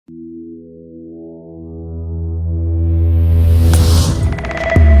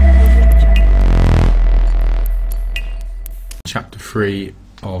3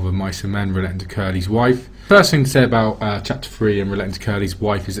 of A Mice and Men relating to Curley's wife. First thing to say about chapter 3 and relating to Curley's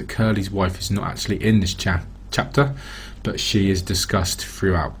wife is that Curley's wife is not actually in this chapter, but she is discussed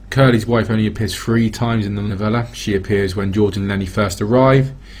throughout. Curley's wife only appears 3 times in the novella. She appears when George and Lenny first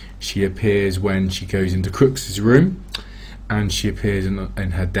arrive, she appears when she goes into Crooks's room, and she appears in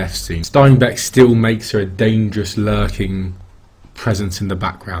her death scene. Steinbeck still makes her a dangerous lurking presence in the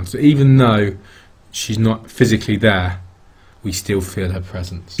background, so even though she's not physically there, we still feel her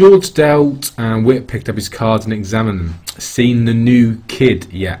presence. George dealt and Whit picked up his cards and examined them. "Seen the new kid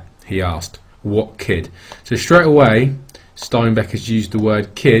yet?" he asked. "What kid?" So straight away, Steinbeck has used the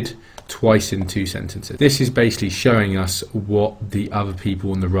word kid twice in 2 sentences. This is basically showing us what the other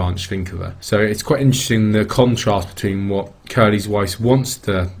people on the ranch think of her. So it's quite interesting, the contrast between what Curley's wife wants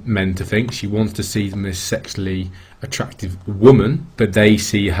the men to think. She wants to see them as sexually attractive woman, but they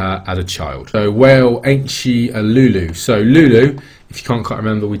see her as a child. So, well, ain't she a Lulu? So Lulu, if you can't quite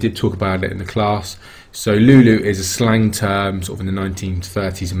remember, we did talk about it in the class. So Lulu is a slang term sort of in the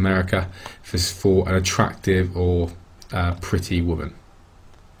 1930s America for an attractive or pretty woman.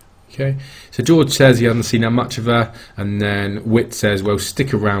 Okay, so George says he hasn't seen that much of her, and then Whit says, well,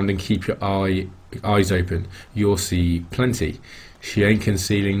 stick around and keep your eyes open, you'll see plenty. She ain't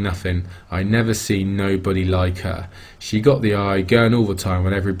concealing nothing, I never seen nobody like her. She got the eye, going all the time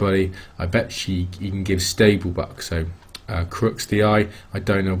on everybody, I bet she even gives stable bucks. So Crooks the eye, I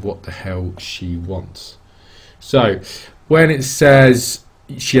don't know what the hell she wants. So when it says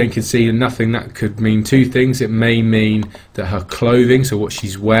she ain't concealing nothing, that could mean 2 things. It may mean that her clothing, so what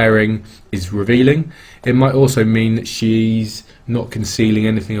she's wearing, is revealing. It might also mean that she's not concealing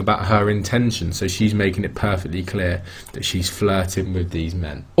anything about her intention, so she's making it perfectly clear that she's flirting with these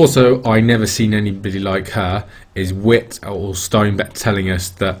men. Also, I never seen anybody like her is Whit or Steinbeck telling us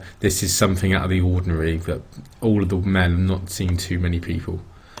that this is something out of the ordinary, that all of the men have not seen too many people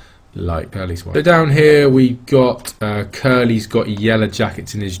like Curley's wife. So down here we got Curley's got yellow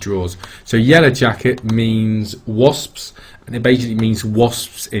jackets in his drawers. So yellow jacket means wasps, and it basically means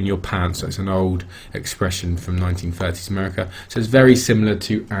wasps in your pants. So it's an old expression from 1930s America. So it's very similar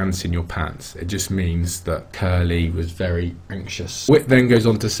to ants in your pants. It just means that Curley was very anxious. Whit then goes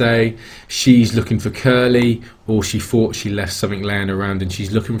on to say she's looking for Curley, or she thought she left something laying around and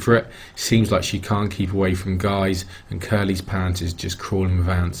she's looking for it. Seems like she can't keep away from guys, and Curley's pants is just crawling with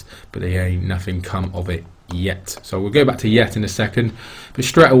ants, but there ain't nothing come of it yet. So we'll go back to yet in a second, but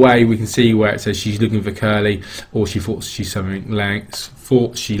straight away we can see where it says she's looking for Curley, or she thought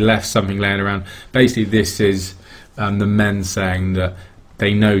she left something laying around. Basically this is the men saying that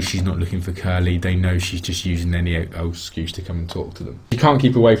they know she's not looking for Curley, they know she's just using any old excuse to come and talk to them. She can't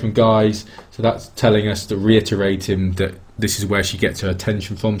keep away from guys, so that's telling us, to reiterate him, that this is where she gets her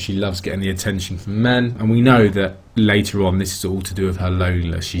attention from. She loves getting the attention from men, and we know that later on this is all to do with her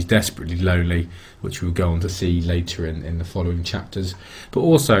loneliness. She's desperately lonely, which we'll go on to see later in the following chapters. But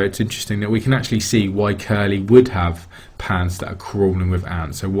also it's interesting that we can actually see why Curley would have pants that are crawling with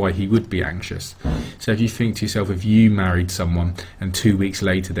ants, so why he would be anxious. So if you think to yourself, if you married someone and 2 weeks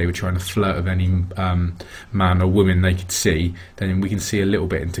later they were trying to flirt with any man or woman they could see, then we can see a little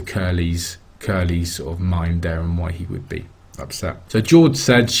bit into Curley's sort of mind there and why he would be upset. So George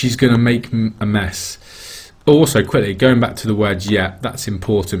said she's going to make a mess. Also, quickly going back to the word yet, that's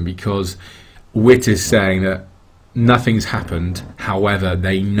important because Whit is saying that nothing's happened, however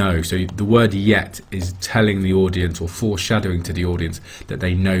they know. So the word yet is telling the audience, or foreshadowing to the audience, that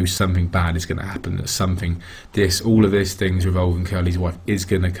they know something bad is going to happen, that all of these things revolving Curley's wife is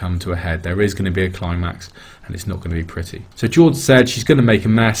going to come to a head. There is going to be a climax, and it's not going to be pretty. So George said she's going to make a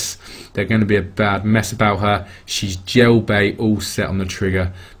mess. There's going to be a bad mess about her. She's jailbait, all set on the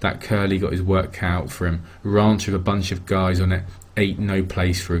trigger. That Curley got his work cut out for him. Ranch with a bunch of guys on it. Ain't no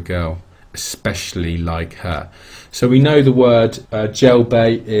place for a girl, especially like her. So we know the word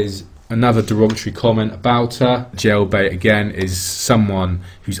jailbait is another derogatory comment about her. Jailbait again is someone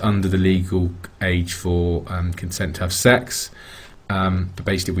who's under the legal age for consent to have sex. But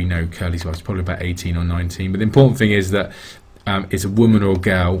basically we know Curley's wife is probably about 18 or 19. But the important thing is that it's a woman or a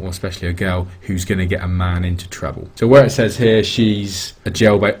girl, or especially a girl, who's going to get a man into trouble. So where it says here she's a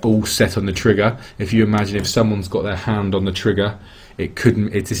jailbait all set on the trigger, if you imagine if someone's got their hand on the trigger,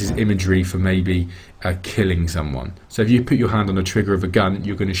 this is imagery for maybe killing someone. So if you put your hand on the trigger of a gun,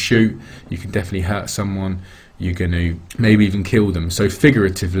 you're going to shoot, you can definitely hurt someone, you're going to maybe even kill them. So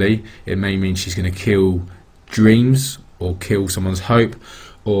figuratively it may mean she's going to kill dreams or kill someone's hope,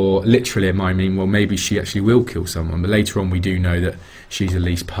 or literally it might mean, well, maybe she actually will kill someone. But later on we do know that she's at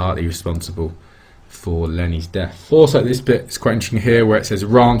least partly responsible for Lenny's death. Also this bit is quite interesting here where it says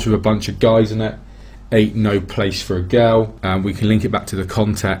ranch with a bunch of guys in it. ain't no place for a girl. We can link it back to the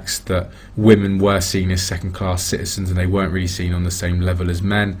context that women were seen as second-class citizens and they weren't really seen on the same level as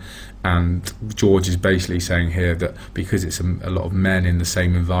men. And George is basically saying here that because it's a lot of men in the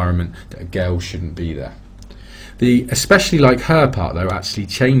same environment, that a girl shouldn't be there. The especially like her part, though, actually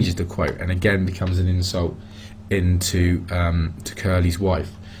changes the quote and again becomes an insult into to Curley's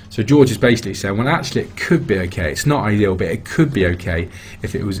wife. So George is basically saying, well, actually it could be okay. It's not ideal, but it could be okay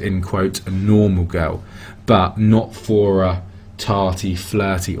if it was, in quotes, a normal girl, but not for a tarty,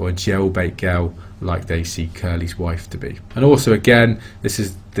 flirty or jailbait girl like they see Curley's wife to be. And also, again, this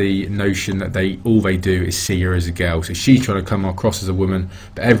is the notion that all they do is see her as a girl. So she's trying to come across as a woman,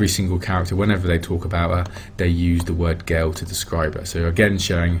 but every single character, whenever they talk about her, they use the word girl to describe her. So again,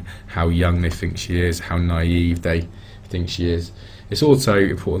 showing how young they think she is, how naive they think she is. It's also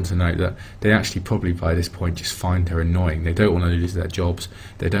important to note that they actually probably by this point just find her annoying. They don't want to lose their jobs,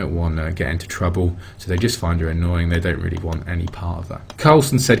 they don't want to get into trouble, so they just find her annoying. They don't really want any part of that.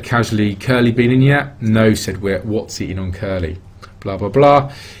 Carlson said casually, "Curley been in yet?" "No," said Whit. "What's eating on Curley?" Blah blah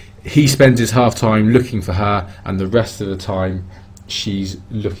blah. He spends his half time looking for her and the rest of the time she's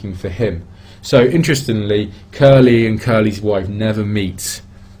looking for him. So interestingly, Curley and Curley's wife never meet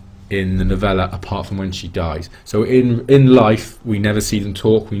in the novella apart from when she dies. So in life we never see them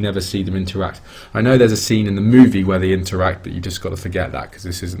talk, we never see them interact. I know there's a scene in the movie where they interact, but you just got to forget that because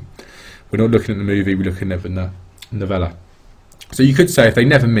we're not looking at the movie, we're looking at the novella. So you could say if they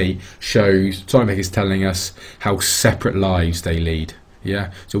never meet, shows Steinbeck is telling us how separate lives they lead.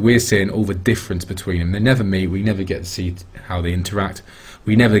 Yeah, so we're seeing all the difference between them. They never meet, we never get to see how they interact.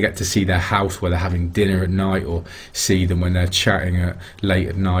 We never get to see their house where they're having dinner at night or see them when they're chatting late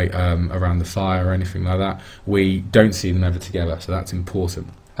at night around the fire or anything like that. We don't see them ever together, so that's important.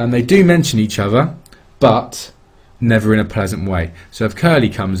 And they do mention each other, but never in a pleasant way. So if Curley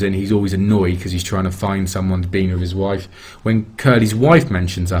comes in, he's always annoyed because he's trying to find someone to be with his wife. When Curley's wife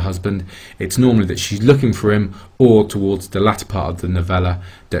mentions her husband, it's normally that she's looking for him, or towards the latter part of the novella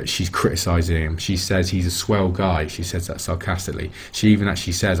that she's criticising him. She says he's a swell guy. She says that sarcastically. She even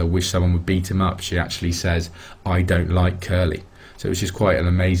actually says, "I wish someone would beat him up." She actually says, "I don't like Curley." So it's just quite an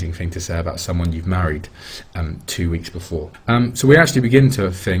amazing thing to say about someone you've married 2 weeks before. So we actually begin to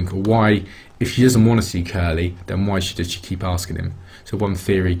think, why, if she doesn't want to see Curley, then why does she keep asking him? So one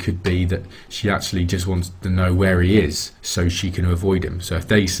theory could be that she actually just wants to know where he is so she can avoid him. So if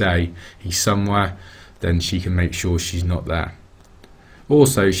they say he's somewhere, then she can make sure she's not there.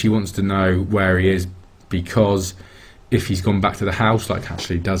 Also, she wants to know where he is because if he's gone back to the house, like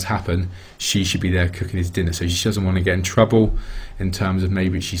actually does happen, she should be there cooking his dinner. So she doesn't want to get in trouble in terms of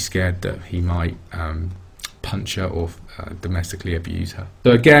maybe she's scared that he might punch her or domestically abuse her.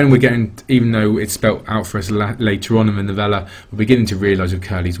 So again, we're getting, even though it's spelt out for us later on in the novella, we're beginning to realise with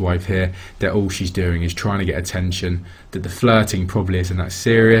Curley's wife here that all she's doing is trying to get attention, that the flirting probably isn't that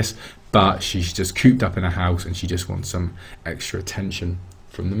serious, but she's just cooped up in a house and she just wants some extra attention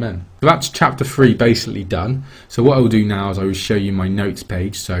from the men. So that's chapter 3 basically done. So what I will do now is I will show you my notes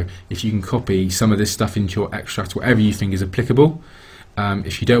page, so if you can copy some of this stuff into your extract, whatever you think is applicable.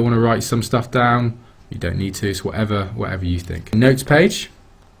 If you don't want to write some stuff down, you don't need to, so whatever you think. Notes page,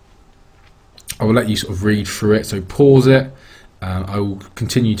 I will let you sort of read through it, so pause it. I will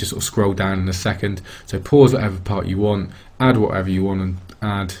continue to sort of scroll down in a second, so pause whatever part you want, add whatever you want to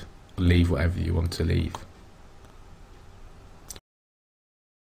add, leave whatever you want to leave.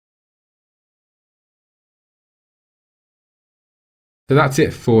 So that's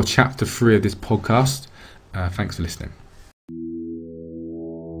it for chapter 3 of this podcast. Thanks for listening.